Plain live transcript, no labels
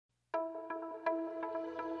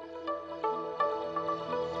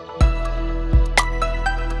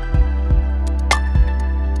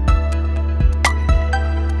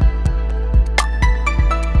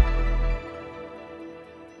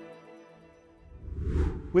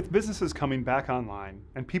With businesses coming back online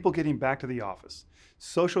and people getting back to the office,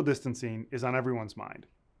 social distancing is on everyone's mind.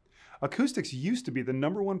 Acoustics used to be the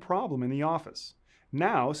 #1 problem in the office.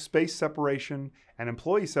 Now, space separation and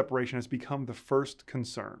employee separation has become the first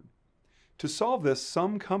concern. To solve this,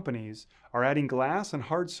 some companies are adding glass and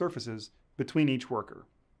hard surfaces between each worker.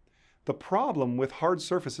 The problem with hard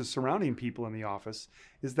surfaces surrounding people in the office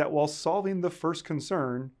is that while solving the first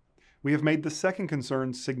concern, we have made the second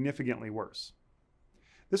concern significantly worse.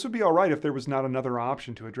 This would be all right if there was not another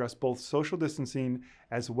option to address both social distancing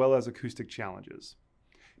as well as acoustic challenges.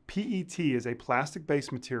 PET is a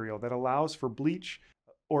plastic-based material that allows for bleach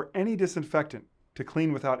or any disinfectant to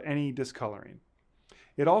clean without any discoloring.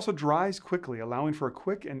 It also dries quickly, allowing for a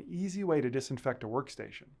quick and easy way to disinfect a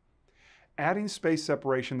workstation. Adding space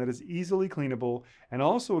separation that is easily cleanable and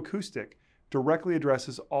also acoustic directly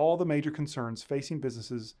addresses all the major concerns facing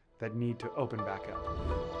businesses that need to open back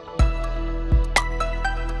up.